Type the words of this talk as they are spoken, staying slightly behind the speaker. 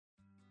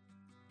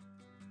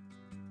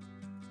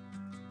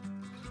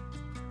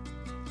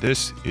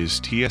This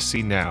is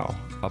TSC Now,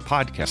 a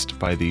podcast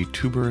by the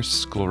Tuberous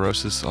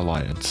Sclerosis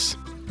Alliance.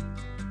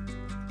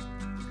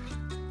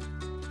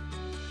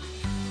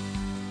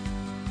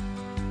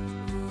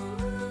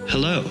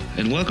 Hello,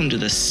 and welcome to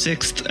the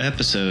 6th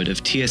episode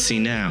of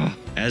TSC Now.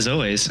 As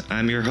always,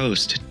 I'm your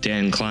host,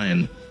 Dan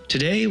Klein.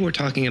 Today, we're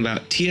talking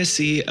about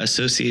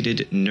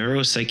TSC-Associated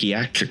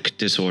Neuropsychiatric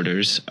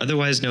Disorders,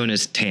 otherwise known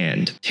as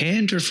TAND.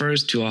 TAND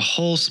refers to a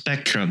whole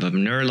spectrum of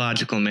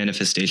neurological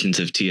manifestations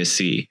of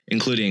TSC,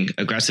 including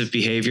aggressive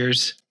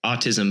behaviors,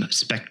 autism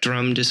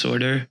spectrum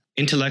disorder,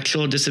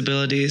 intellectual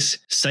disabilities,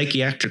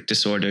 psychiatric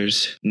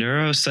disorders,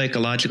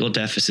 neuropsychological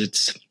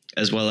deficits,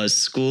 as well as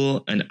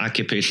school and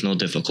occupational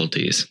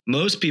difficulties.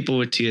 Most people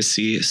with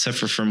TSC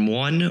suffer from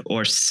one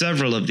or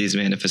several of these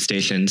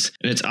manifestations,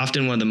 and it's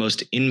often one of the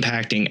most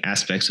impacting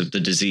aspects of the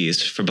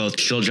disease for both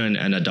children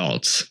and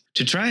adults.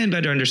 To try and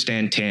better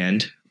understand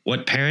TAND,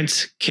 what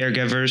parents,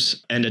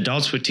 caregivers, and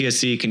adults with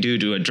TSC can do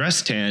to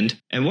address TAND,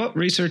 and what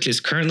research is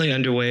currently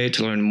underway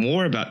to learn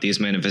more about these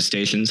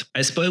manifestations,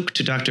 I spoke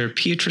to Dr.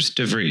 Beatrice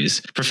de Vries,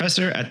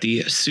 professor at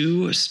the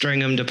Sue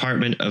Stringham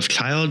Department of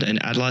Child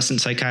and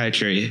Adolescent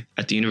Psychiatry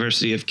at the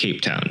University of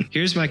Cape Town.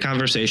 Here's my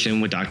conversation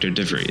with Dr.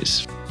 de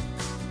Vries.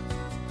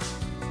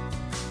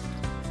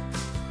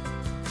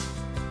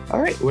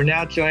 All right, we're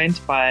now joined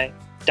by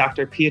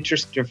Dr.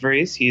 Beatrice de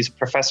Vries. He's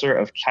professor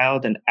of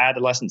child and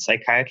adolescent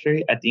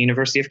psychiatry at the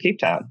University of Cape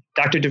Town.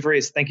 Dr. de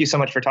Vries, thank you so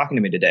much for talking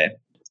to me today.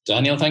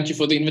 Daniel, thank you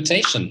for the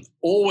invitation.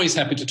 Always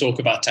happy to talk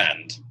about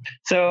TAND.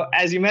 So,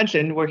 as you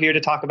mentioned, we're here to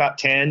talk about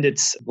TAND.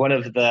 It's one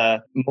of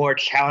the more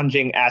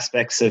challenging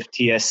aspects of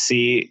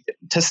TSC.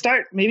 To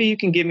start, maybe you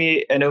can give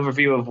me an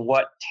overview of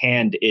what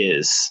TAND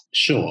is.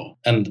 Sure.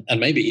 And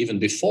maybe even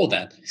before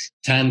that,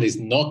 TAND is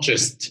not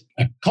just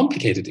a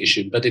complicated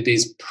issue, but it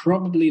is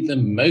probably the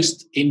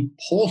most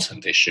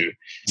important issue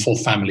for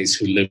families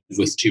who live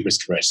with tuberous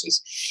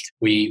sclerosis.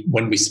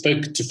 When we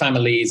spoke to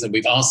families and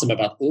we've asked them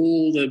about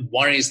all the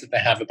worries that they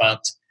have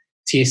about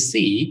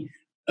TSC,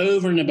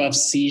 over and above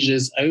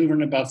seizures, over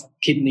and above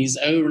kidneys,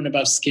 over and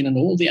above skin and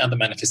all the other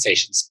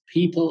manifestations,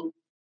 people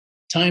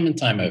time and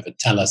time over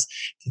tell us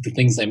that the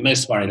things they're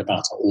most worried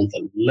about are all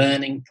the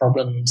learning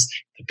problems,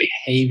 the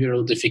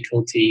behavioral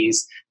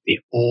difficulties, the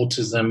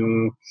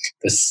autism,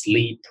 the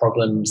sleep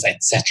problems,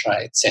 etc.,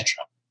 etc.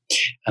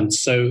 And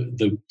so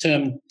the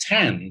term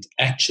TAND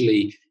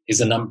actually is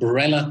an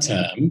umbrella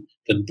term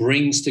that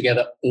brings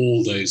together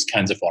all those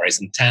kinds of worries.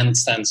 And TAND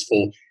stands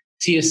for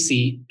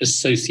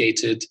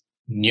TSC-Associated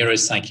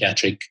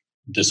Neuropsychiatric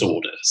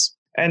Disorders.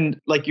 And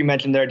like you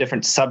mentioned, there are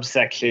different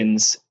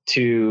subsections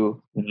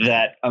to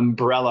that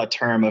umbrella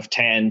term of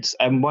TAND.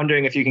 I'm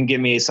wondering if you can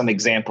give me some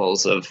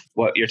examples of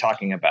what you're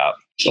talking about.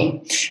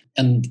 Sure.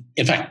 And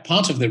in fact,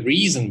 part of the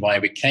reason why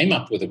we came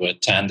up with the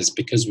word TAND is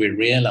because we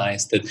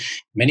realized that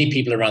many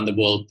people around the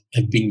world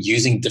have been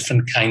using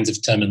different kinds of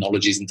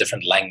terminologies in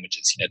different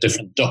languages.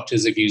 Different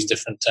doctors have used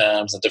different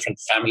terms and different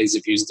families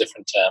have used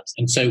different terms.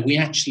 And so we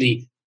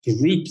actually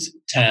grouped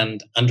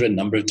TAND under a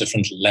number of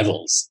different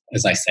levels,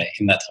 as I say,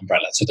 in that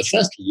umbrella. So the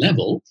first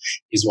level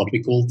is what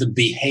we call the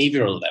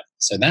behavioral level.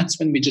 So that's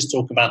when we just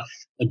talk about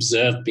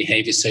observed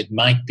behavior. So it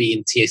might be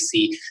in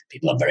TSC,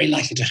 people are very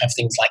likely to have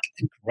things like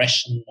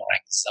aggression or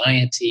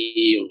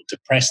anxiety or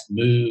depressed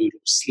mood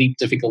or sleep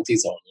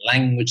difficulties or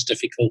language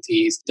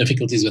difficulties,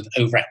 difficulties with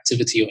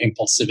overactivity or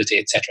impulsivity,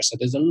 etc. So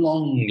there's a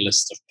long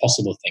list of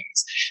possible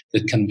things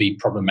that can be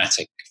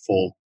problematic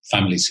for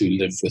families who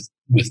live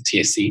with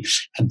TSC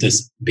at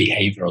this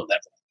behavioral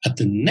level. At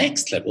the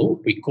next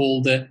level, we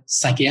call the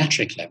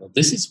psychiatric level.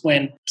 This is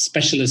when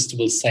specialists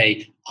will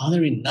say, are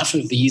there enough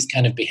of these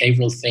kind of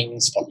behavioral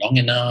things for long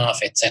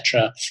enough,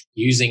 etc.,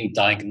 using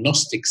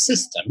diagnostic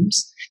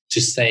systems to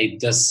say,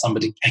 does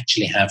somebody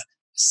actually have a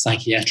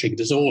psychiatric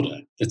disorder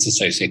that's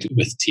associated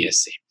with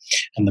TSC?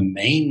 And the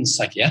main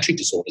psychiatric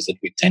disorders that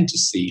we tend to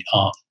see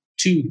are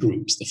two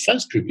groups. The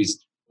first group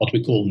is what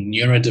we call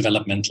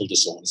neurodevelopmental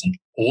disorders, and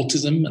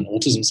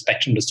autism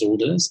spectrum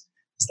disorders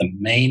is the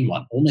main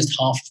one. Almost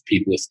half of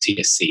people with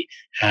TSC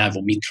have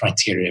or meet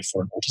criteria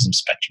for an autism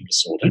spectrum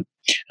disorder.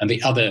 And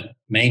the other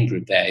main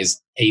group there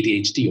is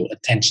ADHD, or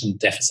attention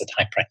deficit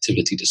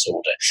hyperactivity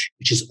disorder,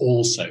 which is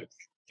also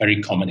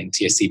very common in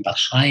TSC, but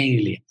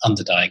highly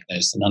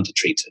underdiagnosed and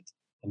undertreated.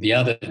 And the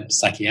other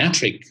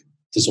psychiatric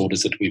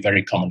disorders that we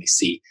very commonly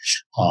see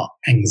are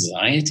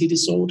anxiety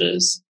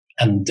disorders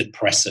and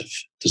depressive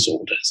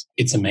disorders.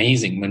 It's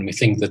amazing when we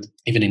think that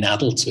even in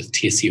adults with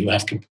TSC who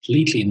have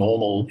completely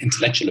normal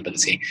intellectual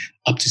ability,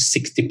 up to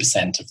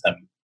 60% of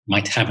them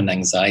might have an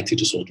anxiety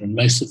disorder, and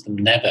most of them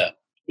never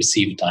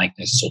receive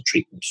diagnosis or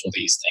treatment for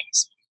these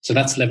things. So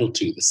that's level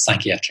 2, the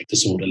psychiatric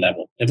disorder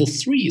level. Level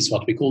 3 is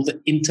what we call the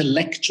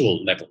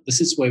intellectual level.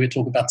 This is where we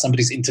talk about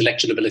somebody's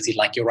intellectual ability,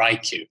 like your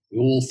IQ. We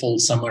all fall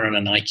somewhere on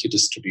an IQ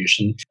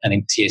distribution, and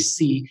in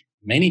TSC,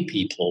 many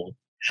people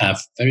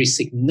have very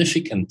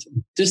significant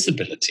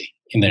disability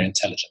in their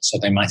intelligence. So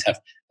they might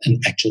have an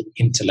actual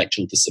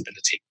intellectual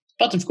disability.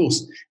 But of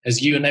course,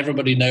 as you and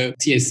everybody know,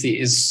 TSC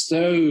is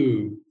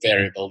so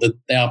variable that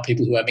there are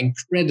people who have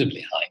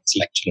incredibly high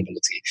intellectual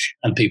ability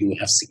and people who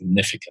have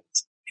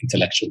significant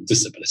intellectual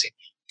disability.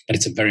 But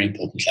it's a very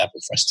important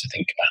level for us to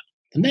think about.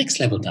 The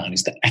next level down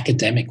is the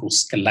academic or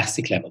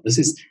scholastic level. This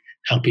is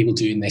how people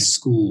do in their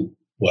school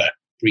work,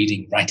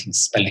 reading, writing,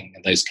 spelling,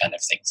 and those kind of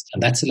things.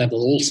 And that's a level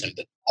also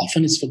that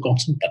often is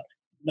forgotten, but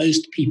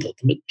most people,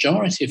 the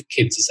majority of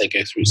kids as they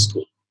go through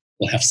school,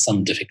 will have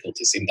some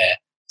difficulties in their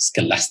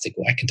scholastic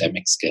or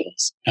academic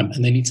skills. And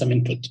they need some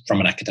input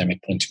from an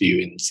academic point of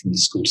view from the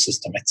school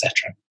system, etc.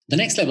 The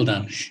next level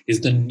down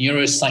is the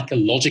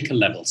neuropsychological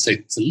level. So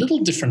it's a little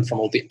different from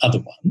all the other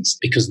ones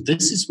because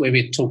this is where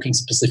we're talking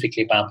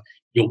specifically about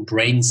your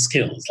brain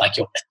skills, like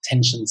your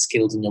attention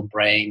skills in your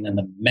brain and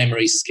the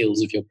memory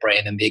skills of your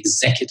brain and the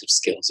executive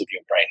skills of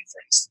your brain,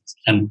 for instance.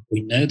 And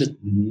we know that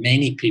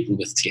many people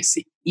with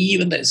TSC,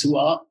 even those who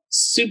are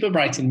super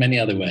bright in many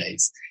other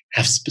ways,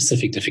 have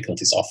specific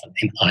difficulties often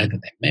in either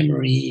their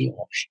memory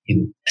or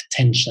in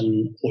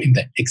attention or in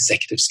their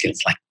executive skills,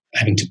 like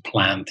having to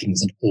plan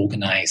things and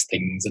organize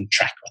things and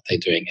track what they're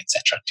doing,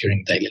 etc.,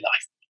 during daily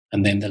life.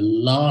 And then the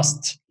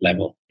last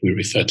level we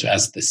refer to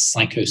as the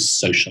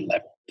psychosocial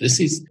level. This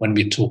is when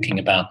we're talking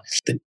about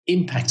the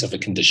impact of a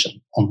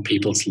condition on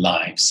people's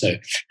lives. So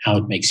how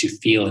it makes you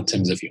feel in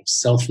terms of your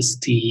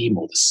self-esteem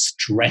or the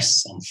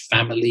stress on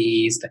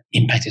families, the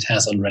impact it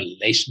has on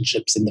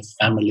relationships in the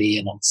family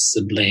and on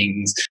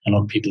siblings and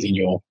on people in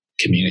your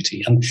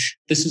community. And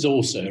this is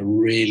also a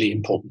really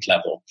important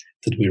level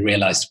that we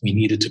realized we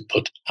needed to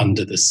put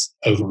under this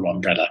overall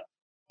umbrella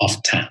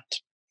of TAND.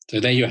 So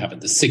there you have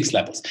it, the 6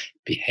 levels: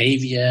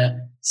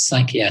 behavior,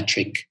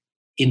 psychiatric,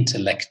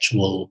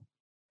 intellectual,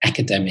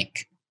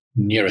 academic,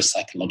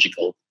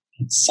 neuropsychological,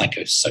 and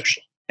psychosocial.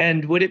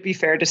 And would it be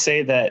fair to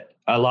say that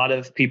a lot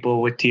of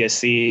people with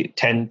TSC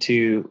tend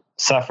to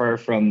suffer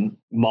from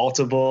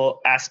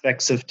multiple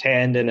aspects of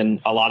TAND, and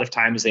a lot of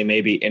times they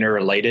may be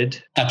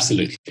interrelated?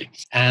 Absolutely.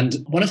 And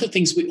one of the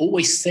things we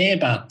always say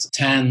about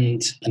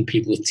TAND and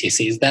people with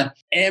TSC is that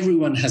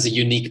everyone has a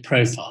unique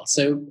profile.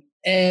 So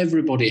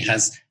everybody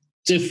has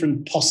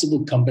different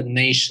possible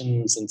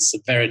combinations and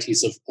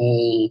severities of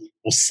all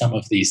or some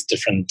of these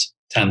different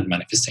TAND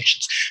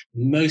manifestations.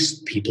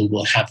 Most people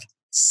will have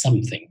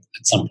something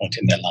at some point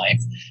in their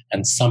life,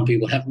 and some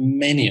people have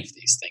many of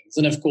these things.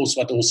 And of course,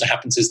 what also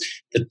happens is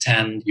the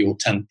TAND, your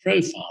TAND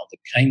profile, the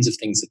kinds of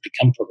things that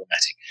become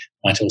problematic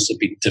might also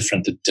be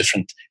different at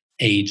different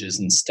ages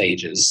and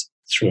stages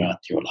throughout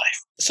your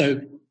life.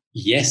 So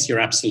yes, you're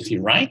absolutely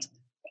right.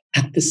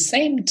 At the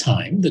same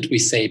time that we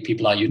say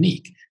people are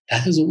unique,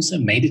 that has also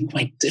made it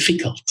quite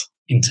difficult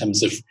in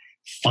terms of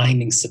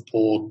finding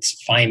support,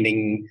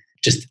 finding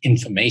just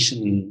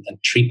information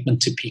and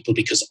treatment to people,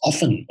 because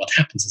often what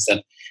happens is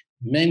that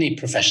many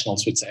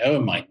professionals would say,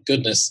 oh my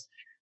goodness,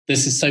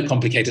 this is so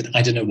complicated,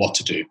 I don't know what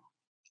to do.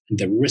 And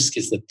the risk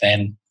is that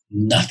then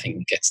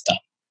nothing gets done.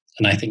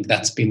 And I think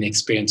that's been the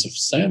experience of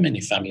so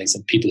many families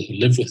and people who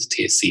live with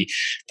TSC,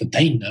 that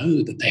they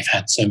know that they've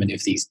had so many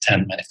of these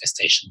TAND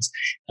manifestations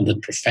and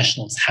that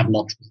professionals have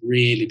not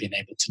really been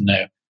able to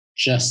know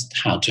just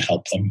how to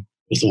help them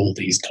with all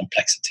these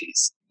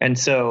complexities. And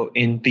so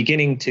in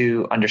beginning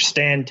to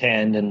understand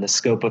TAND and the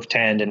scope of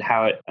TAND and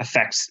how it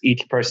affects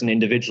each person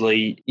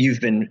individually,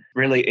 you've been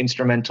really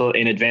instrumental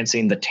in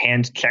advancing the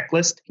TAND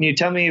checklist. Can you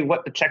tell me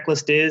what the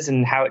checklist is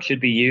and how it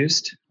should be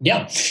used?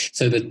 Yeah.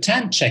 So the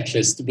TAND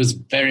checklist was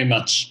very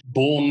much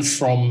born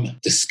from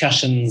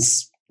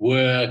discussions,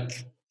 work,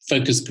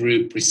 focus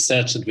group,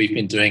 research that we've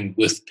been doing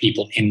with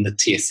people in the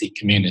TSC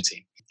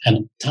community.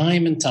 And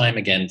time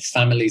again,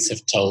 families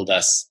have told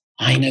us,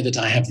 I know that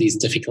I have these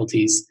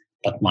difficulties,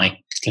 but my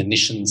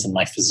clinicians and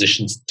my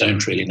physicians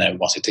don't really know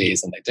what it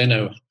is, and they don't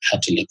know how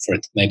to look for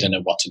it, and they don't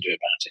know what to do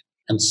about it.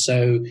 And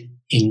so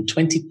in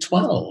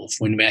 2012,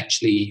 when we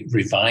actually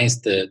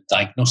revised the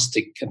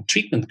diagnostic and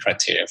treatment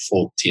criteria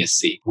for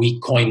TSC, we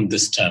coined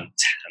this term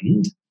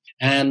TAND.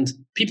 And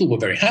people were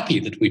very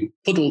happy that we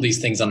put all these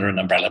things under an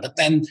umbrella. But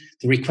then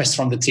the request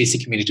from the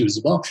TSC community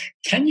was, well,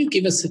 can you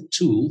give us a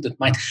tool that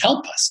might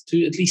help us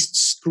to at least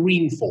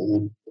screen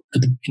for,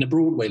 in a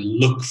broad way,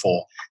 look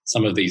for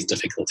some of these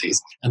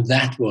difficulties? And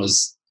that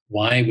was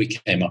why we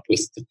came up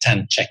with the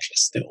TAND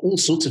checklist. There are all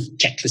sorts of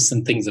checklists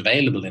and things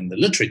available in the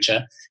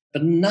literature,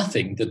 but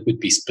nothing that would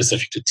be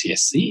specific to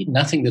TSC,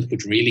 nothing that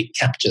would really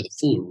capture the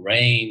full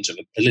range of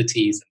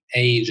abilities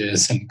and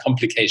ages and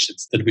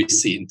complications that we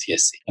see in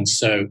TSC. And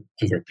so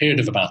over a period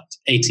of about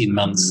 18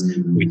 months,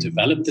 we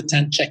developed the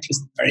TAND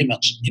checklist very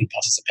much in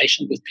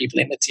participation with people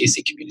in the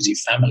TSC community,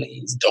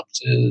 families,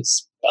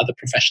 doctors, other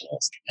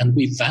professionals, and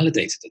we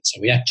validated it.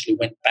 So we actually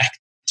went back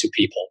to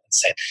people and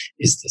said,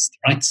 is this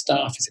the right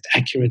stuff? Is it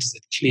accurate? Is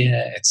it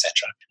clear? Etc.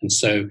 And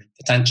so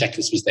the TAND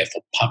checklist was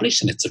therefore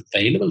published, and it's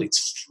available.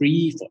 It's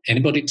free for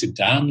anybody to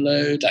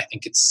download. I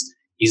think it's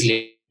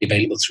easily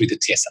available through the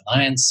TS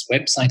Alliance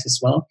website as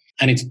well.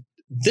 And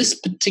this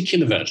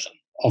particular version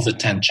of the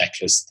TAND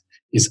checklist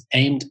is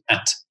aimed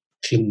at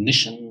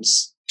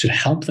clinicians to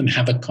help them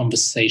have a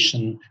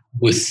conversation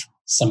with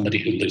somebody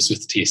who lives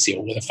with TSC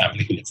or with a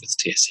family who lives with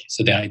TSC.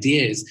 So the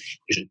idea is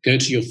you should go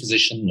to your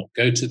physician or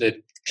go to the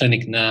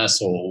clinic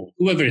nurse or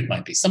whoever it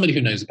might be, somebody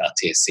who knows about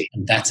TSC.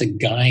 And that's a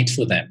guide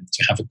for them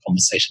to have a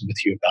conversation with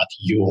you about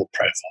your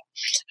profile.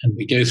 And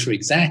we go through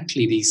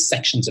exactly these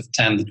sections of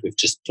TAND that we've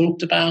just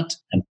talked about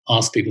and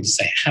ask people to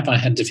say, have I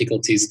had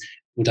difficulties?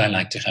 Would I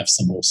like to have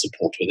some more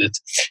support with it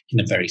in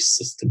a very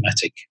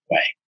systematic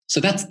way? So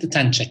that's the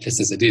TAND checklist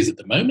as it is at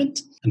the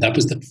moment. And that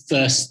was the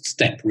first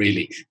step,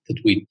 really, that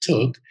we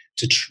took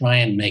to try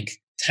and make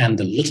TAND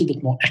a little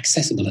bit more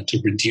accessible and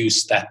to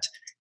reduce that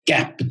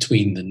gap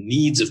between the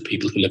needs of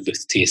people who live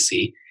with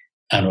TSC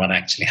and what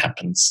actually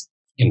happens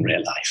in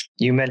real life.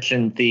 You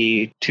mentioned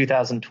the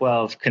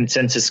 2012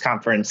 consensus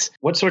conference.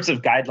 What sorts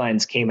of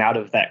guidelines came out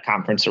of that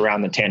conference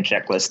around the TAND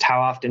checklist?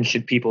 How often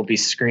should people be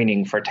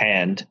screening for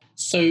TAND?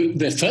 So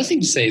the first thing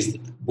to say is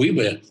that we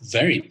were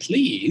very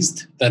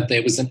pleased that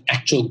there was an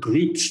actual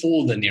group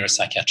for the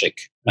neuropsychiatric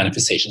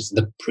manifestations.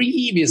 The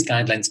previous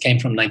guidelines came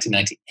from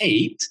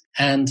 1998,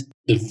 and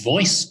the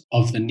voice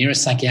of the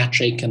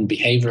neuropsychiatric and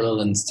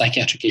behavioral and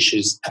psychiatric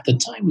issues at the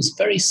time was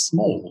very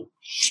small.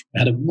 We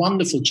had a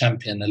wonderful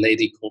champion, a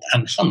lady called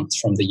Anne Hunt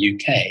from the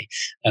UK,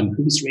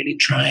 who was really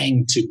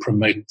trying to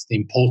promote the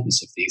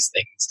importance of these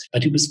things.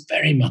 But it was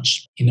very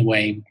much, in a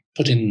way,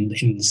 put in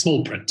the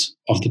small print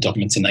of the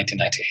documents in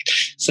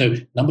 1998. So,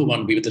 number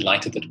one, we were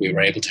delighted that we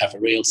were able to have a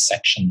real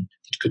section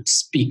that could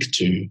speak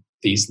to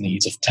these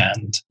needs of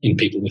TAND in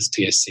people with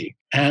TSC.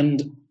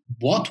 And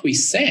what we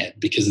said,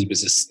 because it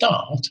was a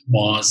start,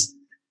 was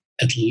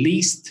at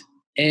least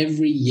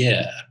every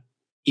year,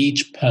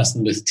 each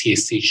person with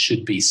TSC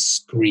should be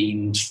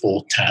screened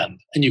for TAND.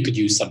 And you could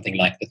use something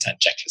like the TAND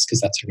checklist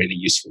because that's a really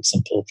useful,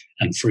 simple,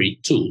 and free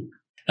tool.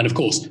 And of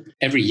course,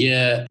 every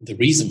year, the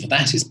reason for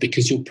that is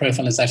because your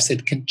profile, as I've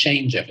said, can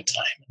change over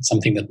time. And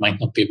something that might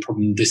not be a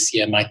problem this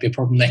year might be a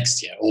problem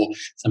next year, or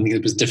something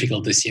that was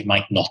difficult this year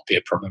might not be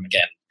a problem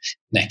again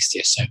next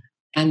year. So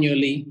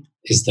annually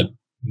is the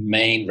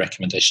main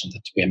recommendation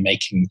that we're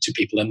making to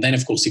people. And then,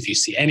 of course, if you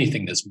see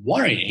anything that's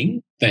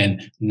worrying,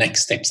 then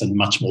next steps and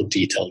much more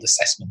detailed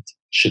assessment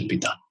should be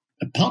done.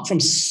 Apart from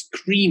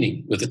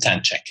screening with the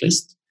TAND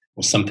checklist,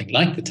 or something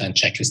like the TAND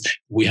checklist,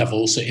 we have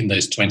also in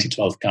those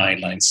 2012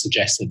 guidelines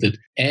suggested that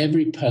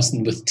every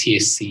person with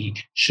TSC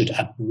should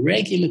at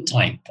regular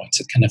time points,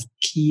 at kind of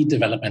key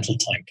developmental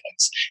time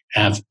points,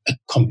 have a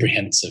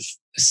comprehensive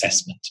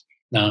assessment.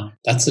 Now,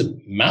 that's a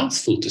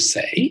mouthful to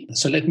say,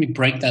 so let me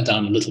break that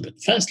down a little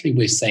bit. Firstly,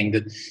 we're saying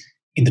that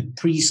in the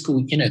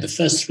preschool, the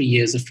first 3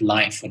 years of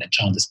life when a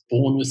child is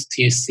born with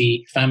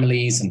TSC,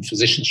 families and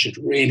physicians should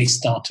really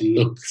start to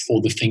look for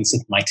the things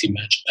that might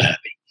emerge early.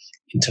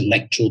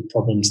 Intellectual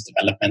problems,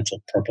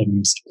 developmental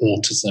problems,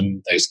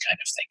 autism, those kind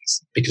of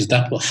things, because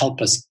that will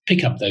help us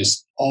pick up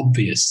those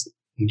obvious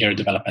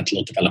neurodevelopmental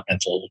or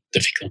developmental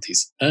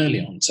difficulties early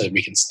on so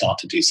we can start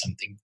to do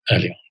something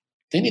early on.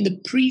 Then in the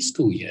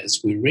preschool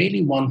years, we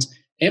really want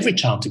every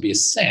child to be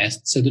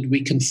assessed so that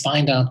we can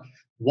find out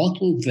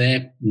what will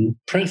their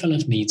profile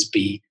of needs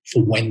be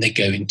for when they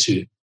go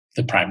into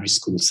the primary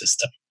school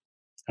system.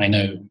 I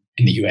know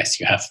in the US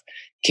you have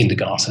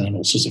kindergarten and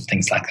all sorts of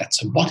things like that.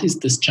 So what is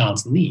this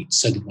child's need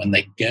so that when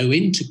they go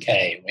into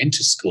K or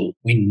into school,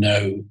 we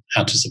know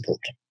how to support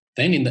them.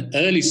 Then in the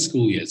early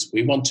school years,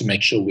 we want to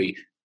make sure we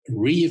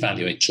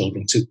reevaluate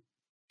children to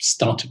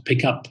start to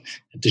pick up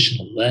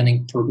additional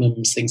learning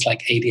problems, things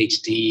like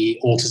ADHD,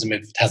 autism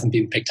if it hasn't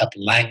been picked up,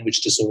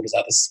 language disorders,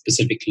 other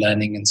specific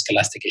learning and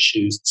scholastic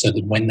issues, so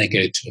that when they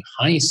go to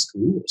high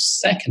school or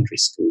secondary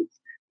school,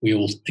 we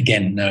all,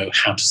 again, know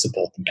how to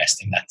support them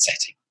best in that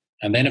setting.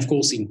 And then, of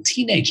course, in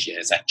teenage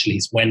years, actually,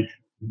 is when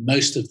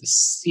most of the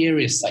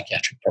serious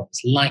psychiatric problems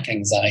like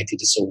anxiety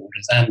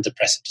disorders and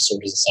depressive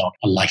disorders and so on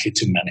are likely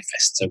to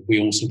manifest. So we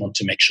also want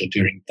to make sure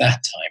during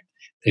that time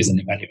there's an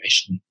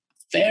evaluation.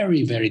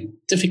 Very, very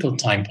difficult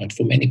time point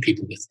for many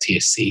people with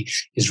TSC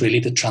is really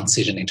the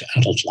transition into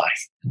adult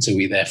life. And so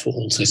we therefore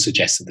also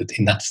suggested that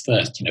in that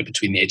first,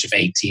 between the age of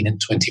 18 and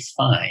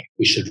 25,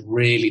 we should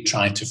really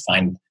try to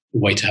find a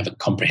way to have a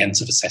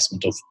comprehensive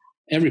assessment of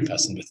every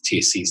person with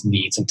TSC's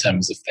needs in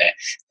terms of their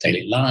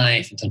daily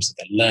life, in terms of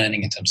their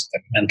learning, in terms of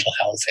their mental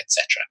health,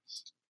 etc.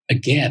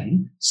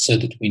 Again, so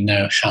that we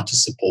know how to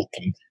support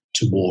them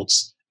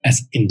towards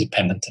as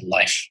independent a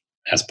life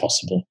as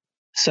possible.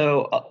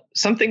 So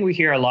something we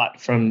hear a lot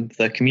from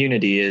the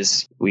community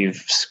is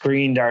we've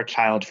screened our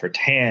child for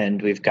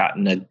TAND. We've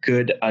gotten a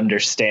good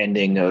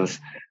understanding of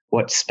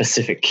what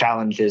specific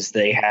challenges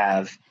they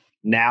have.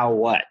 Now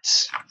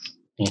what?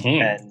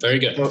 Mm-hmm. Very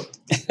good. So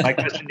my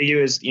question to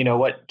you is,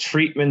 what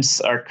treatments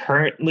are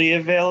currently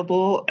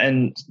available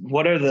and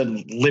what are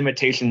the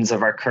limitations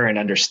of our current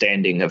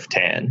understanding of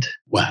TAND?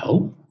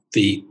 Well,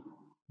 the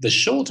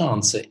short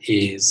answer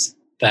is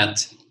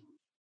that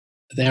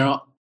there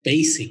are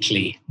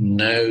basically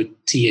no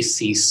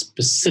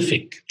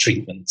TSC-specific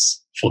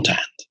treatments for TAND,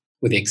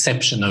 with the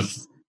exception of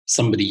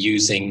somebody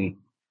using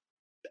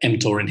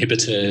mTOR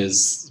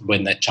inhibitors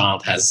when their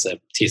child has a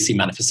TSC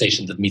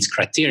manifestation that meets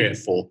criteria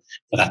for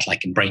that,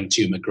 like in brain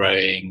tumor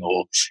growing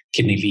or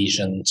kidney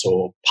lesions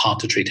or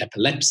hard-to-treat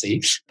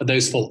epilepsy, but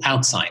those fall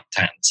outside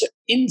TAND. So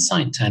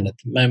inside TAND at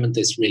the moment,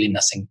 there's really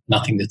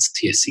nothing that's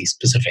TSC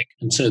specific.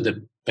 And so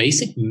the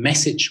basic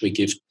message we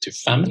give to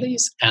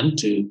families and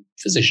to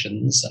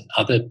physicians and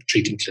other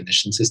treating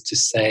clinicians is to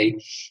say,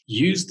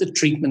 use the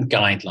treatment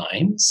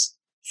guidelines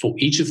for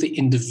each of the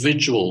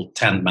individual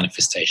TAND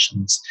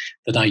manifestations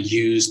that are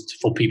used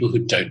for people who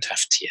don't have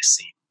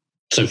TSC.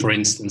 So, for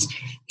instance,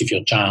 if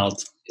your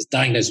child is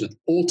diagnosed with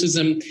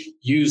autism,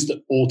 use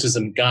the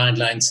autism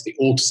guidelines, the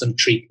autism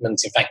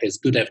treatments. In fact, there's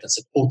good evidence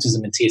that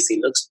autism in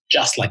TSC looks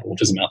just like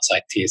autism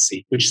outside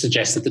TSC, which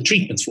suggests that the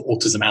treatments for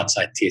autism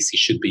outside TSC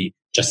should be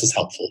just as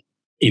helpful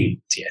in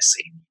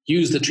TSC.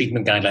 Use the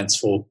treatment guidelines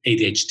for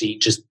ADHD.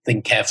 Just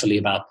think carefully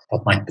about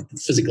what might be the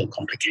physical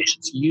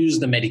complications. Use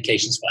the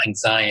medications for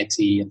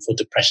anxiety and for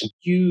depression.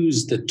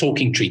 Use the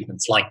talking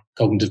treatments like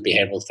cognitive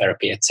behavioral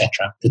therapy,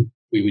 etc., that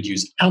we would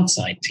use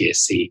outside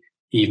TSC,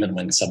 even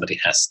when somebody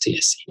has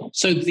TSC.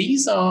 So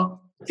these are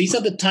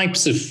the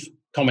types of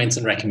comments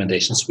and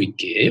recommendations we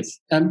give.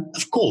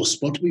 Of course,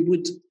 what we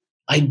would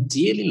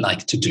ideally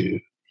like to do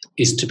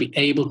is to be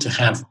able to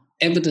have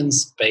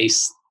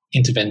evidence-based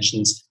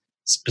interventions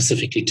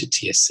specifically to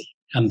TSC.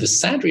 And the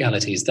sad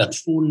reality is that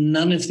for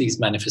none of these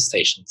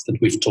manifestations that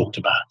we've talked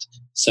about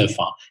so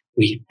far,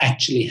 we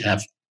actually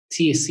have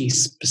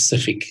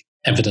TSC-specific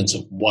evidence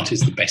of what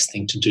is the best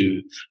thing to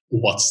do, or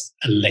what's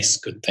a less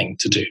good thing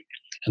to do.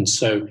 And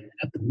so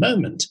at the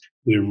moment,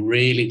 we're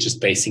really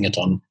just basing it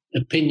on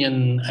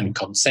opinion and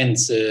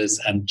consensus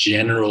and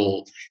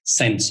general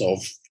sense of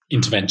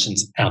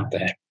interventions out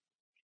there.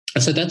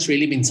 And so that's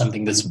really been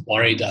something that's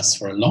worried us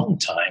for a long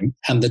time,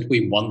 and that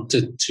we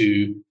wanted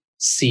to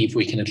see if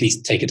we can at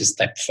least take it a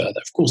step further.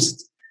 Of course,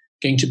 it's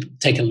going to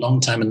take a long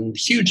time and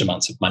huge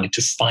amounts of money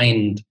to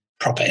find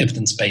proper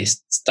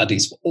evidence-based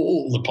studies for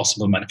all the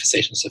possible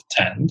manifestations of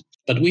TAND.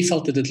 But we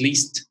felt that at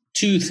least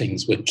two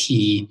things were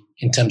key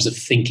in terms of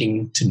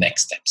thinking to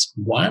next steps.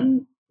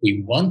 One,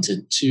 we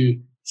wanted to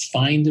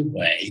find a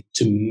way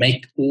to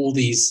make all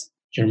these,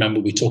 you remember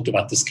we talked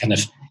about this kind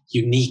of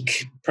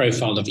unique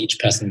profile of each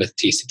person with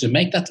TSC, to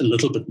make that a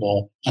little bit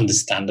more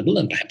understandable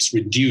and perhaps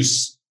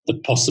reduce the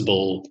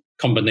possible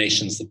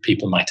combinations that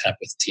people might have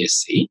with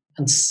TSC.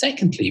 And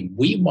secondly,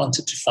 we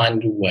wanted to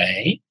find a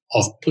way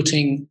of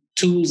putting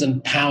tools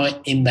and power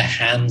in the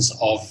hands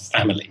of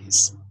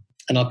families.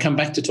 And I'll come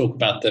back to talk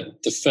about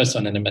the first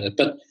one in a minute,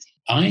 but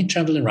I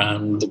travel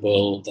around the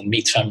world and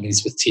meet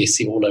families with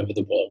TSC all over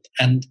the world.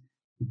 And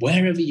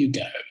wherever you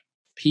go,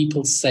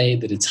 people say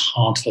that it's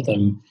hard for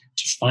them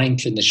to find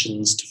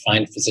clinicians, to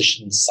find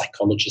physicians,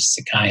 psychologists,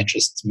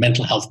 psychiatrists,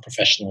 mental health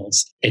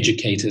professionals,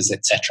 educators,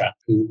 etc.,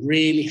 who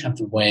really have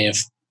a way of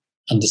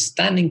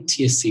understanding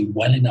TSC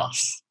well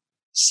enough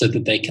so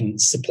that they can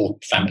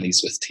support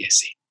families with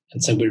TSC.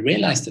 And so we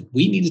realized that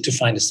we needed to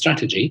find a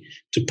strategy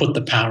to put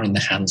the power in the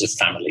hands of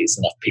families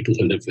and of people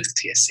who live with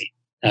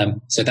TSC.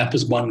 So that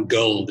was one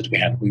goal that we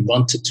had. We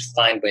wanted to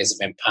find ways of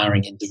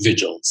empowering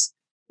individuals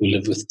who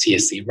live with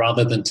TSC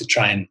rather than to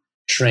try and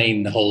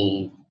train the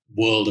whole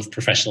world of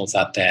professionals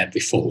out there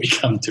before we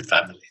come to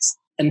families.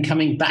 And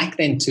coming back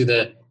then to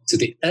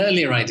the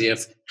earlier idea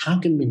of how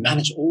can we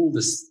manage all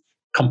this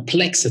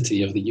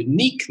complexity of the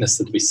uniqueness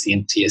that we see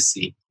in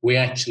TSC, we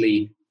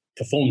actually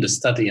performed a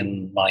study,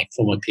 and my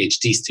former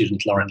PhD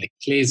student, Lauren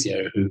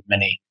Leclésio, who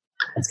many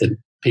of the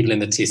people in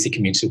the TSC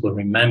community will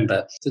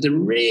remember, did a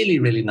really,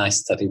 really nice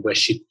study where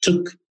she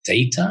took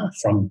data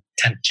from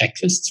TAND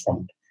checklists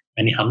from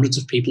many hundreds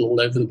of people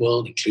all over the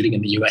world, including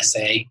in the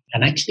USA,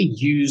 and actually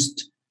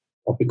used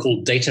what we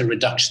call data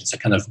reduction, so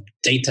kind of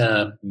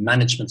data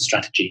management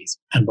strategies.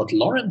 And what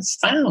Lauren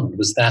found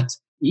was that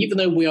even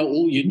though we are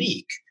all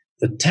unique,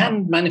 the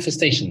TAND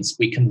manifestations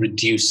we can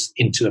reduce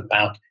into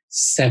about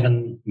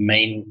 7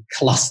 main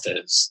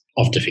clusters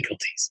of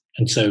difficulties.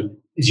 And so,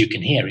 as you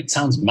can hear, it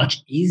sounds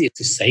much easier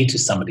to say to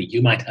somebody,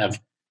 you might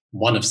have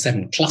one of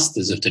 7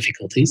 clusters of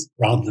difficulties,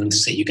 rather than to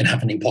say you can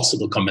have an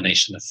impossible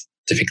combination of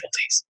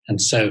difficulties.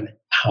 And so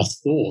our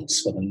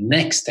thoughts for the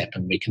next step,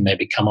 and we can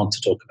maybe come on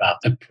to talk about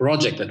a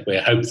project that we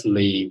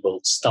hopefully will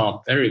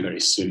start very,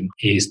 very soon,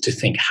 is to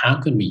think, how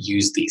can we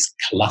use these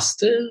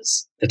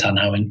clusters that are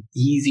now an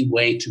easy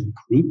way to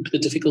group the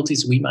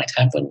difficulties we might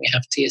have when we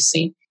have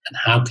TSC? And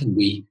how can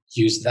we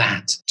use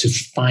that to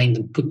find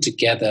and put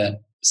together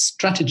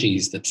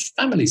strategies that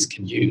families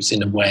can use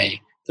in a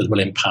way that will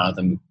empower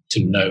them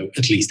to know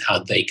at least how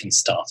they can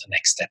start the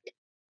next step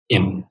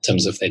in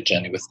terms of their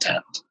journey with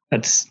TAND.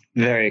 That's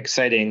very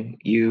exciting.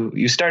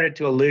 You started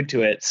to allude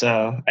to it,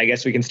 so I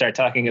guess we can start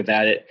talking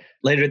about it.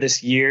 Later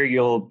this year,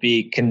 you'll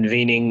be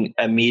convening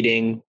a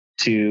meeting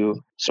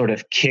to sort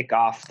of kick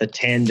off the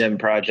Tandem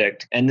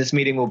project. And this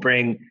meeting will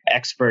bring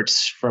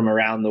experts from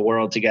around the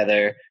world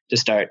together to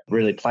start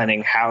really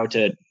planning how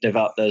to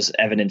develop those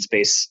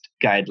evidence-based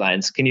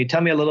guidelines. Can you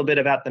tell me a little bit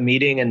about the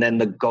meeting and then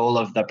the goal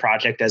of the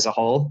project as a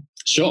whole?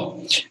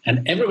 Sure.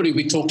 And everybody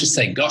we talk to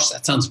say, gosh,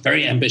 that sounds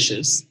very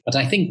ambitious. But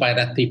I think by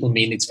that people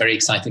mean it's very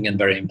exciting and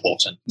very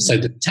important. So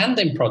the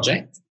Tandem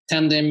project,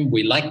 Tandem,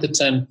 we like the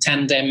term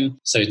tandem.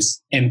 So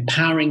it's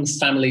empowering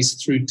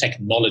families through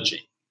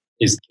technology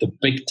is the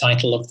big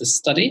title of the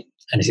study.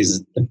 And it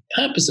is the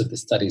purpose of the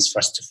study is for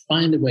us to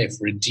find a way of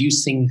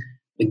reducing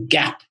the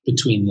gap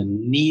between the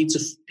needs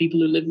of people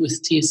who live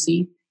with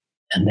TSC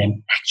and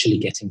then actually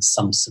getting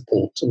some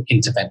support or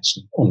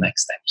intervention or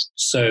next steps.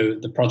 So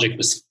the project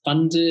was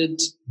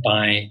funded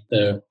by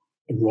the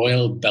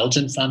Royal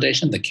Belgian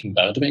Foundation, the King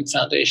Boudewijn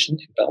Foundation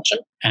in Belgium.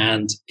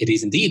 And it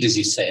is indeed, as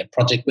you say, a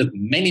project with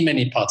many,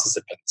 many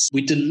participants.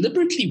 We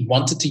deliberately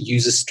wanted to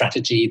use a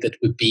strategy that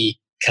would be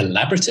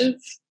collaborative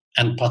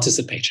and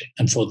participatory.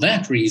 And for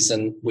that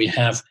reason, we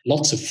have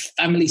lots of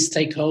family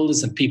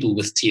stakeholders and people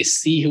with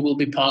TSC who will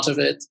be part of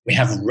it. We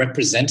have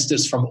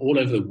representatives from all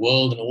over the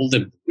world and all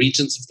the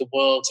regions of the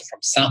world, so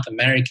from South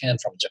America and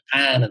from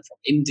Japan and from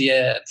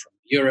India and from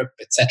Europe,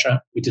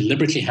 etc. We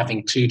deliberately have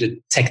included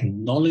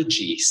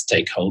technology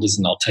stakeholders,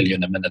 and I'll tell you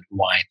in a minute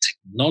why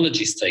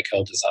technology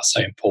stakeholders are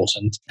so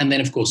important. And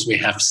then, of course, we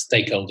have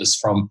stakeholders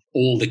from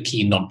all the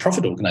key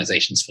non-profit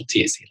organizations for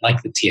TSC,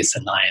 like the TS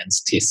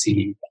Alliance,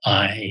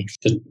 TSC-I,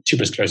 the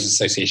Tuberculosis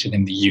Association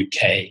in the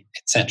UK,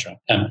 etc.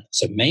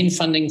 So main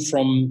funding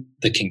from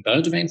the King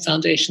Boudewijn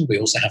Foundation. We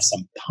also have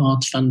some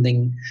part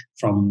funding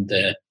from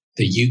the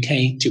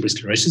UK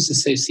Tuberculosis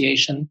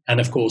Association. And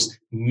of course,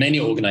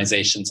 many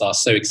organizations are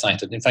so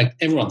excited. In fact,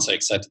 everyone's so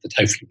excited that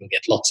hopefully we'll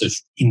get lots of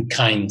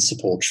in-kind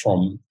support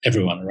from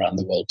everyone around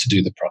the world to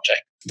do the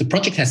project. The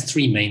project has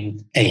three main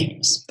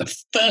aims. The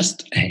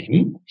first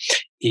aim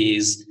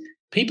is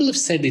people have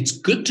said it's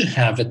good to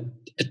have a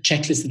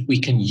checklist that we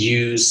can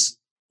use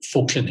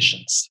for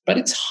clinicians. But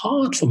it's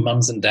hard for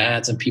mums and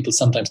dads and people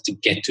sometimes to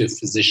get to a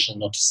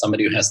physician or to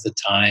somebody who has the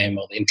time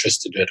or the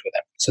interest to do it with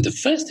them. So the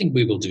first thing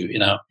we will do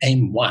in our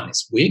aim one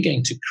is we're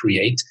going to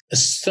create a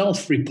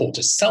self-report,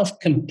 a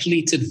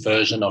self-completed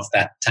version of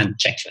that TAND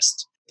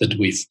checklist that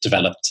we've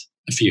developed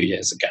a few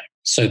years ago,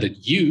 so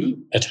that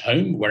you at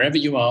home, wherever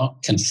you are,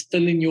 can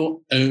fill in your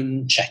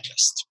own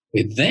checklist.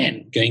 We're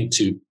then going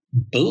to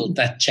build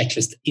that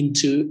checklist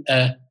into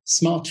a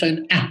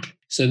smartphone app,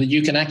 so that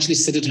you can actually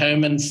sit at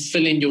home and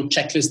fill in your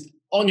checklist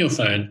on your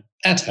phone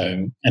at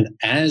home. And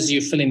as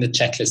you fill in the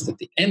checklist at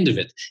the end of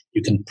it,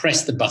 you can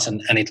press the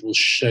button and it will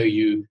show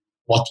you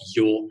what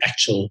your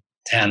actual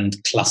TAND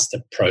cluster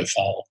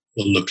profile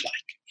will look like.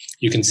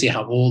 You can see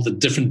how all the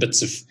different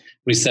bits of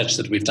research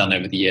that we've done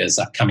over the years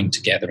are coming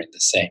together in the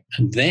same.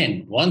 And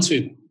then once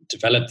we've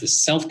developed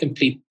this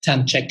self-complete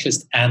TAND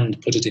checklist and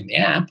put it in the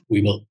app,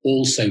 we will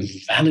also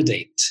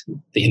validate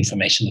the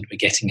information that we're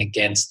getting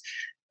against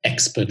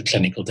expert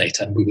clinical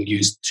data. And we will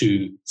use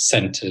two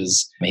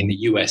centers in the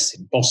US,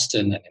 in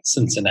Boston and in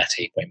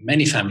Cincinnati, where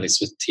many families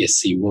with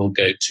TSC will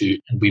go to,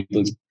 and we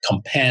will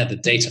compare the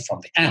data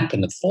from the app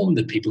and the form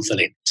that people fill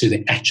in to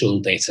the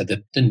actual data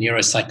that the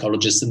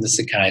neuropsychologists and the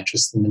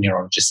psychiatrists and the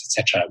neurologists,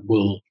 etc.,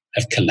 will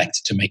have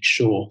collected to make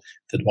sure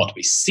that what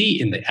we see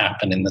in the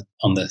app and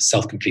on the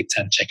self-complete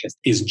TAND checklist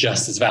is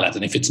just as valid.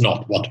 And if it's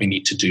not, what we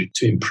need to do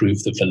to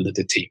improve the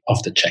validity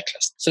of the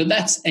checklist. So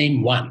that's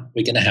aim one.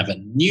 We're going to have a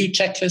new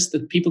checklist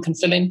that people can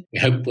fill in. We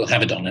hope we'll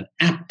have it on an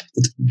app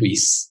that will be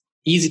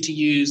easy to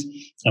use.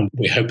 And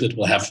we hope that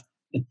we'll have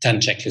a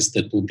TAND checklist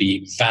that will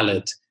be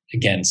valid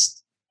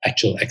against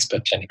actual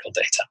expert clinical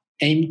data.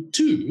 Aim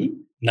two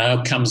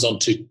now comes on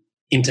to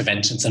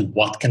interventions and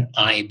what can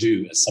I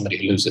do as somebody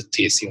who lives with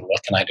TSC, or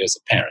what can I do as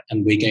a parent?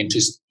 And we're going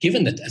to,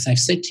 given that, as I've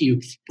said to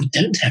you, we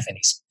don't have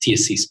any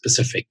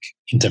TSC-specific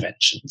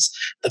interventions,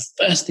 the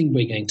first thing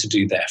we're going to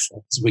do,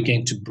 therefore, is we're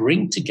going to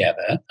bring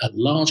together a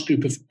large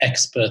group of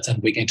experts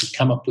and we're going to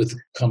come up with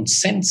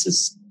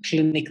consensus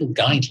clinical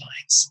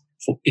guidelines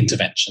for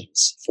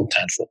interventions for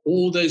TAND, for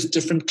all those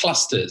different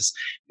clusters.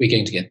 We're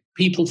going to get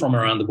people from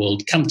around the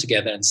world come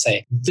together and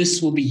say,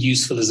 this will be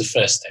useful as a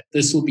first step.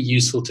 This will be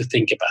useful to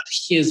think about.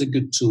 Here's a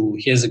good tool.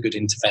 Here's a good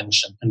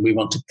intervention. And we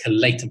want to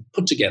collate and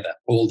put together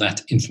all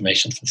that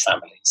information for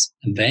families.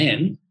 And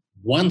then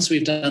once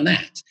we've done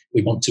that,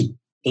 we want to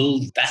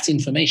build that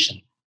information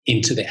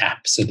into the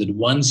app, so that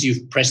once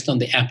you've pressed on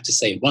the app to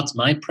say, what's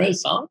my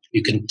profile,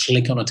 you can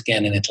click on it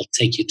again and it'll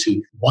take you to,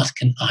 what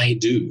can I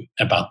do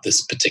about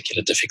this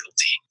particular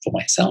difficulty for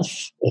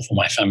myself or for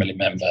my family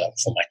member or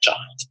for my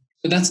child?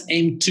 So that's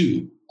aim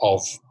two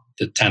of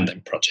the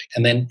Tandem project.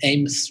 And then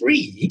aim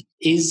three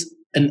is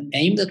an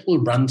aim that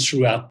will run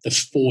throughout the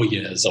 4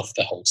 years of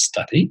the whole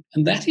study.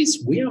 And that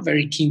is, we are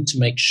very keen to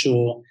make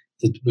sure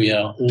that we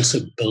are also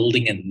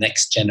building a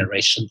next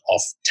generation of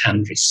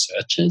TAND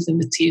researchers in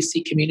the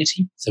TSC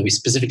community. So we're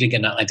specifically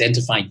going to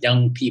identify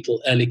young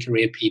people, early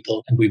career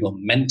people, and we will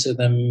mentor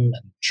them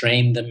and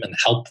train them and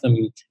help them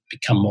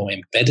become more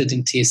embedded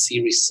in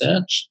TSC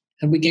research.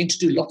 And we're going to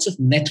do lots of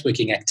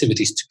networking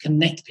activities to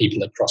connect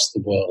people across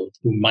the world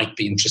who might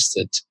be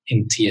interested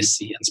in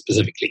TSC and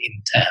specifically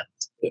in TAND.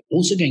 we're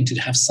also going to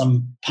have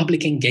some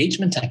public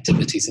engagement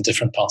activities in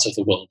different parts of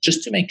the world,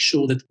 just to make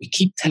sure that we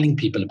keep telling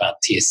people about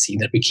TSC,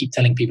 that we keep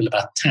telling people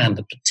about TAND,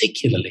 and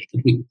particularly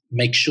that we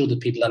make sure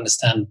that people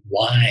understand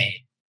why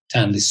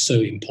TAND is so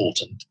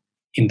important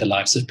in the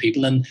lives of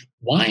people, and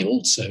why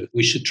also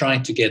we should try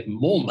to get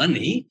more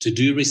money to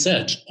do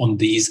research on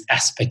these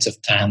aspects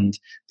of TAND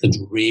that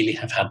really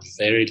have had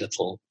very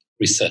little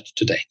research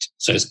to date.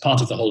 So as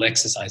part of the whole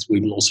exercise, we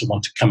will also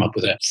want to come up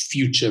with a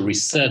future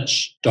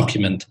research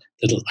document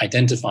that will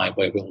identify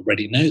where we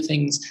already know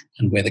things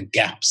and where the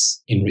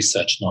gaps in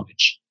research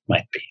knowledge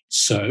might be.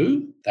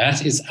 So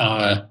that is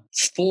our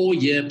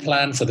 4-year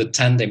plan for the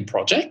Tandem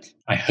project.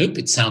 I hope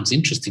it sounds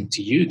interesting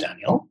to you,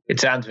 Daniel. It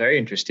sounds very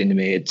interesting to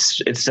me.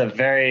 It's a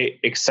very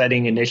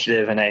exciting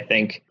initiative, and I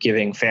think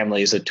giving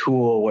families a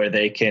tool where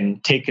they can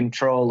take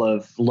control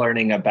of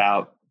learning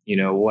about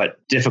what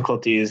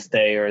difficulties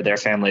they or their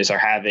families are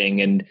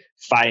having and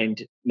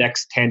find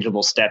next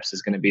tangible steps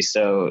is going to be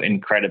so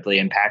incredibly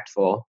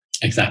impactful.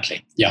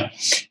 Exactly. Yeah.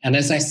 And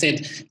as I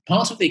said,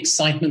 part of the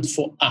excitement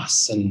for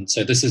us, and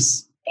so this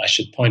is, I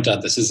should point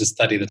out, this is a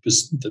study that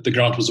the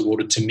grant was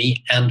awarded to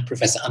me and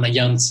Professor Anna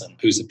Janssen,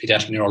 who's a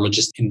pediatric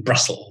neurologist in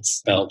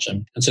Brussels,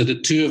 Belgium. And so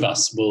the two of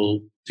us will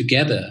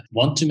together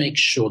want to make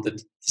sure that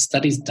the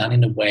study is done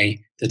in a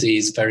way that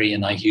is very,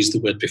 and I used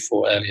the word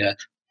before earlier,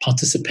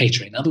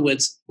 participatory. In other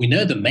words, we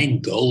know the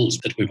main goals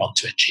that we want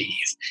to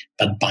achieve,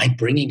 but by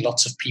bringing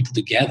lots of people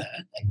together,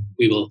 and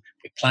we're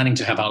planning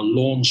to have our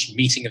launch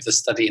meeting of the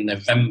study in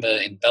November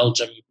in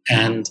Belgium,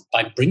 and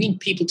by bringing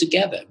people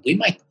together, we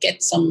might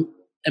get some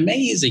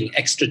amazing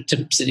extra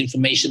tips and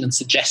information and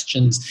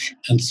suggestions.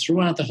 And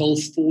throughout the whole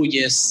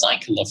 4-year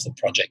cycle of the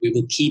project, we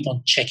will keep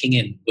on checking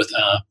in with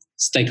our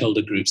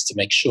stakeholder groups to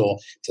make sure,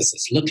 does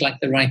this look like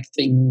the right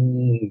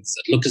thing? Does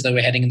it look as though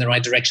we're heading in the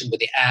right direction with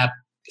the app?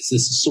 Is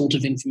this the sort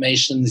of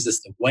information? Is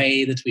this the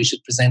way that we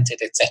should present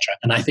it, etc.?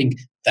 And I think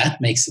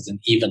that makes it an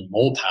even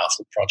more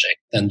powerful project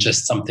than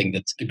just something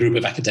that a group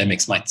of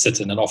academics might sit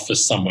in an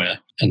office somewhere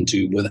and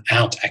do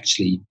without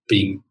actually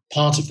being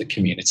part of the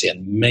community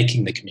and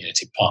making the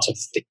community part of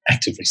the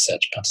active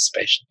research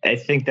participation. I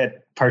think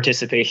that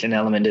participation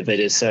element of it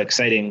is so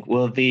exciting.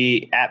 Will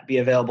the app be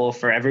available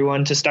for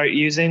everyone to start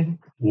using?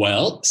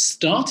 Well,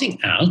 starting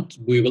out,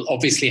 we will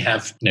obviously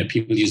have,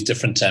 people use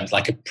different terms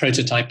like a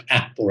prototype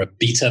app or a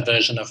beta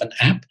version of an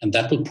app, and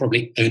that will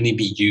probably only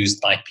be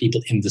used by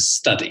people in the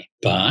study.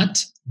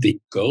 But the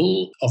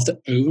goal of the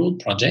overall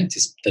project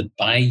is that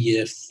by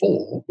year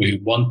 4, we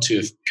want to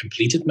have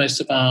completed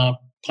most of our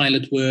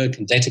pilot work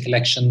and data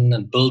collection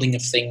and building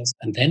of things.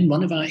 And then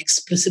one of our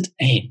explicit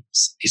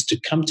aims is to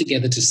come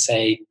together to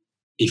say,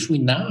 if we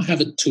now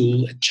have a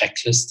tool, a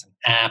checklist, an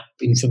app,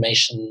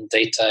 information,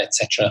 data,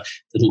 etc.,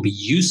 that will be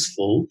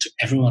useful to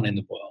everyone in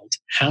the world,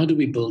 how do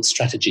we build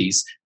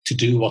strategies to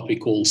do what we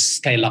call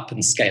scale up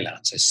and scale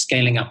out? So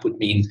scaling up would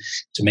mean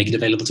to make it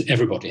available to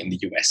everybody in the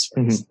US, for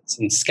instance.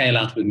 And scale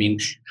out would mean,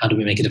 how do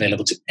we make it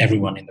available to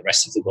everyone in the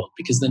rest of the world?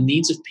 Because the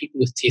needs of people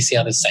with TSC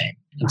are the same.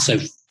 And so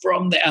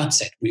from the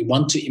outset, we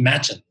want to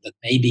imagine that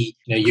maybe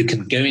you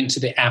can go into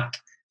the app,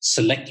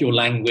 select your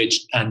language,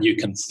 and you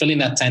can fill in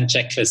that TAND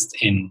checklist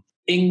in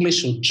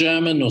English or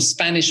German or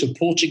Spanish or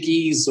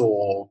Portuguese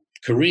or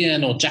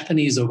Korean or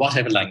Japanese or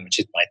whatever language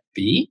it might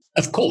be.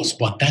 Of course,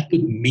 what that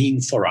would mean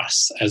for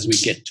us as we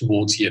get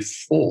towards year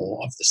 4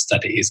 of the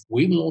study is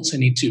we will also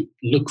need to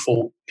look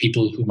for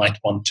people who might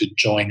want to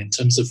join in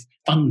terms of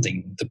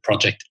funding the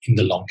project in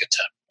the longer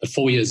term. The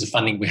 4 years of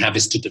funding we have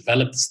is to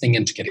develop this thing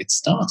and to get it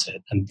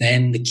started. And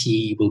then the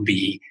key will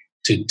be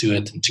to do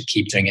it and to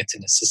keep doing it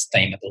in a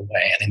sustainable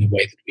way and in a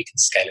way that we can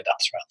scale it up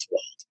throughout the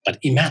world. But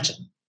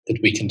imagine that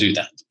we can do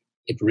that.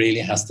 It really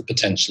has the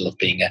potential of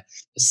being a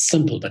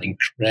simple but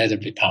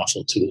incredibly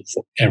powerful tool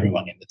for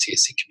everyone in the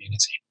TSC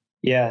community.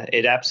 Yeah,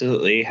 it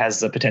absolutely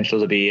has the potential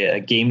to be a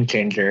game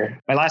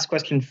changer. My last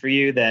question for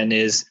you then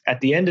is,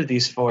 at the end of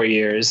these 4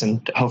 years,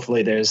 and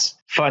hopefully there's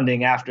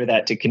funding after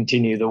that to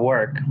continue the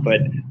work, but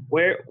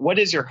what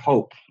is your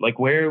hope? Like,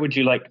 where would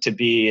you like to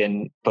be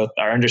in both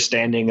our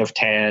understanding of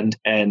TAND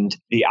and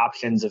the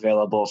options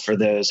available for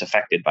those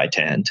affected by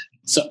TAND?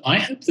 So I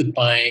hope that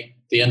by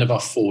the end of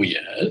our 4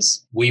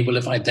 years, we will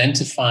have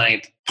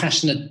identified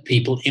passionate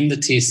people in the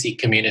TSC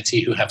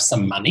community who have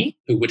some money,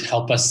 who would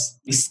help us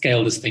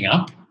scale this thing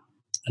up.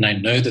 And I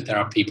know that there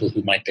are people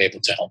who might be able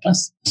to help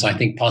us. So I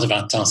think part of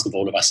our task of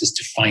all of us is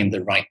to find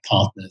the right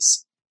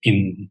partners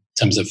in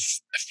terms of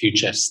a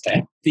future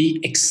step.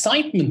 The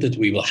excitement that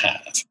we will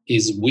have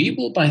is we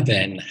will by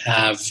then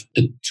have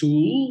a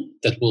tool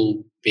that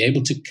will be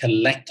able to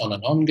collect on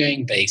an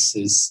ongoing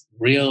basis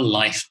real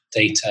life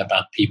data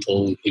about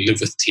people who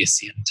live with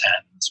TSC and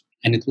TAND.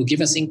 And it will give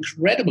us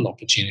incredible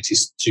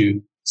opportunities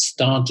to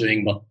start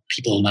doing what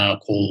people now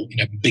call,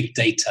 big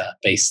data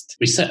based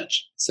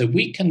research. So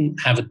we can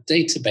have a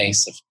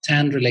database of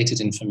TAND related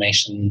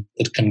information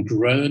that can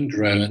grow and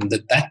grow, and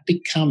that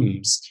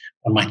becomes,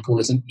 one might call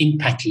it an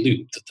impact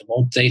loop, that the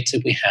more data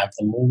we have,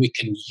 the more we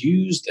can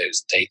use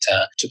those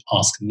data to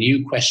ask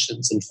new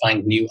questions and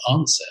find new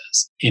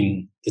answers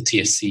in the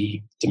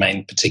TSC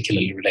domain,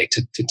 particularly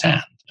related to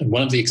TAND.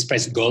 one of the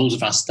express goals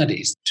of our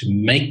studies to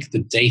make the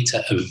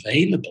data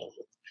available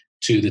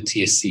to the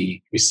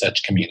TSC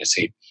research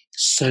community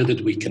so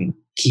that we can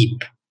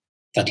keep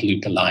that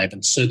loop alive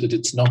and so that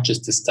it's not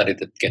just a study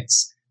that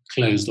gets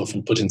closed off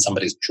and put in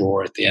somebody's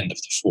drawer at the end of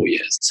the 4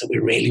 years. So we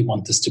really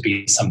want this to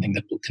be something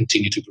that will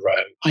continue to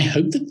grow. I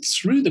hope that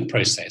through the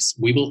process,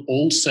 we will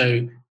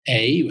also,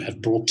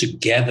 have brought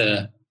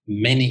together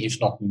many, if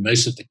not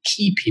most of the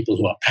key people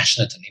who are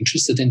passionate and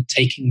interested in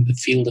taking the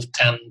field of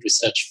TAND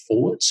research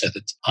forward so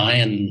that I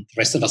and the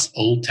rest of us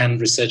old TAND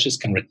researchers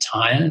can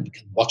retire and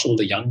can watch all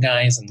the young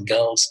guys and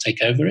girls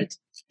take over it.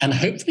 And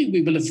hopefully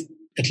we will have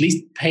at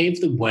least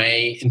paved the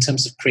way in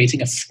terms of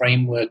creating a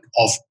framework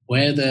of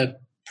where the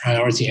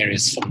priority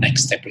areas for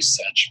next step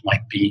research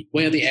might be,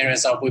 where the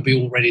areas are where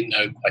we already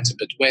know quite a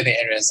bit, where the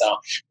areas are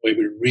where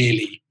we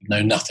really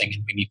know nothing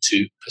and we need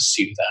to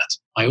pursue that.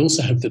 I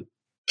also hope that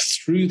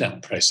through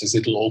that process,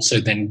 it'll also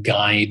then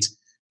guide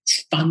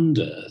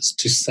funders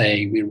to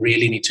say we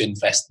really need to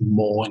invest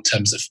more in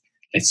terms of,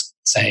 let's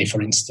say,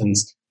 for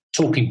instance,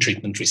 talking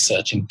treatment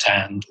research in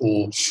TAND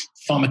or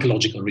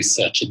pharmacological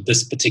research in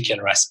this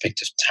particular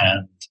aspect of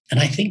TAND. And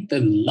I think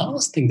the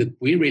last thing that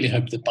we really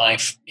hope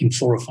that in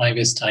 4 or 5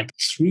 years' time,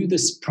 through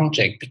this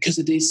project, because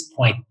it is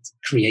quite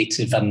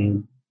creative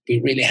and we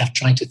really have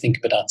tried to think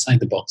a bit outside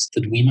the box,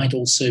 that we might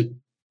also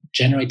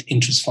generate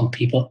interest from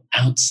people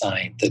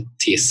outside the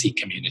TSC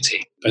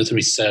community, both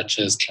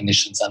researchers,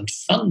 clinicians, and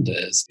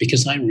funders,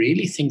 because I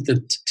really think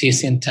that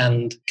TSC and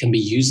TAND can be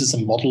used as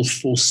a model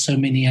for so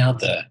many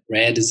other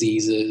rare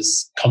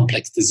diseases,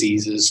 complex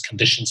diseases,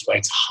 conditions where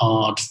it's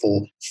hard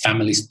for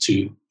families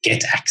to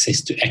get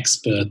access to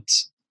expert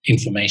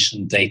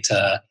information,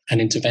 data, and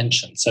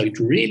intervention. So it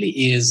really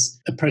is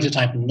a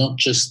prototype not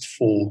just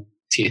for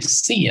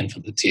TSC and for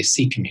the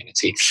TSC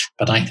community,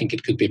 but I think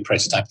it could be a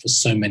prototype for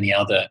so many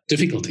other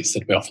difficulties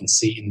that we often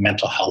see in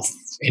mental health,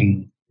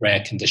 in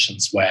rare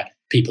conditions where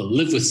people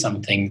live with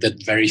something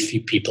that very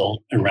few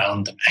people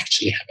around them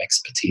actually have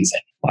expertise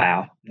in.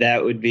 Wow,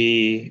 that would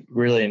be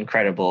really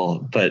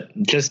incredible. But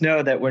just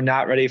know that we're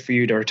not ready for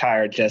you to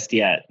retire just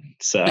yet.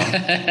 So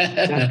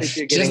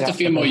just a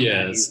few more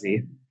years.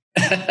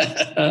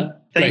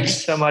 Thank you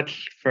so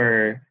much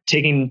for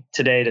taking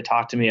today to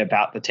talk to me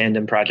about the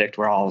Tandem project.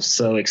 We're all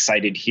so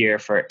excited here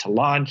for it to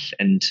launch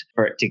and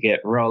for it to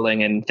get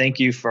rolling. And thank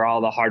you for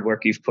all the hard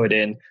work you've put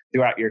in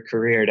throughout your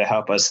career to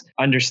help us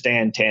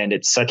understand TAND.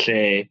 It's such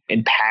an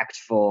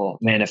impactful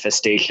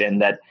manifestation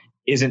that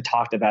isn't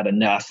talked about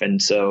enough.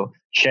 And so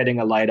shedding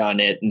a light on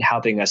it and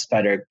helping us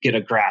better get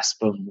a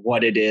grasp of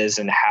what it is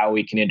and how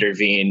we can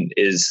intervene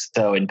is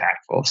so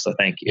impactful. So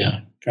thank you.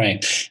 Yeah,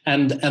 great.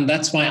 And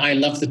that's why I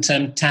love the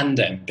term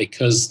tandem,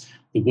 because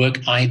the work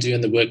I do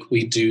and the work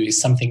we do is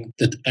something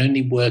that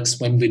only works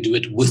when we do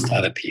it with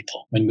other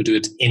people, when we do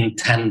it in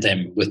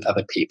tandem with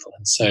other people.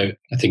 And so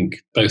I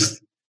think both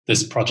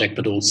this project,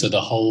 but also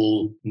the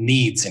whole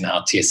needs in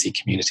our TSC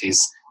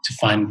communities to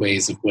find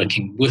ways of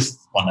working with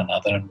one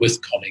another and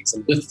with colleagues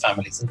and with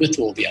families and with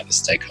all the other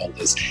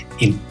stakeholders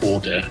in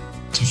order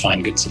to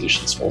find good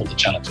solutions for all the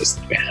challenges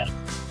that we have.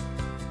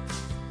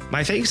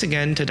 My thanks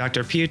again to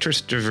Dr.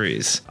 Beatrice de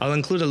Vries. I'll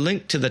include a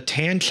link to the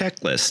TAND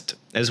checklist,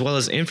 as well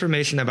as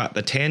information about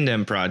the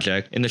Tandem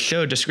project in the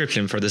show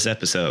description for this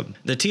episode.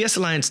 The TS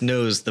Alliance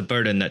knows the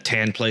burden that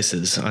TAND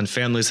places on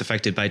families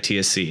affected by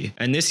TSC,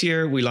 and this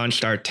year we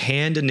launched our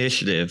TAND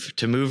initiative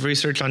to move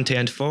research on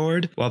TAND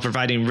forward while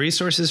providing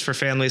resources for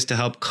families to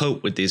help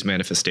cope with these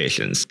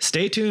manifestations.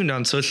 Stay tuned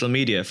on social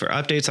media for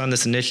updates on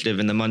this initiative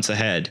in the months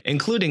ahead,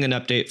 including an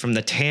update from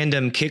the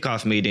Tandem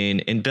kickoff meeting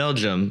in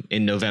Belgium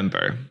in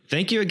November.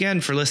 Thank you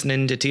again for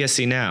listening to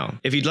TSC Now.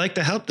 If you'd like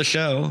to help the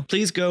show,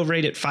 please go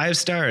rate it 5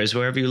 stars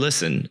wherever you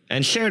listen,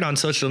 and share it on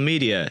social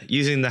media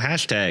using the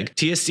hashtag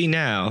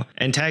TSCNow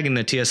and tagging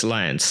the TS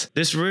Alliance.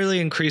 This really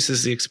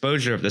increases the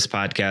exposure of this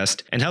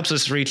podcast and helps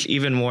us reach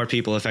even more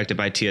people affected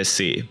by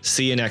TSC.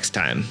 See you next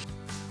time.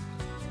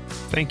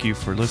 Thank you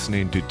for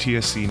listening to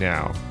TSC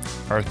Now.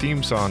 Our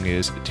theme song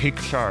is Take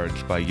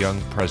Charge by Young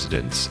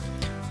Presidents.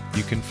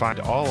 You can find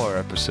all our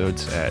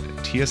episodes at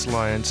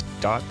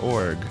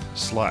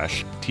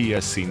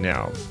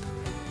tsalliance.org/TSCNow.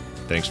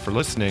 Thanks for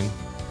listening.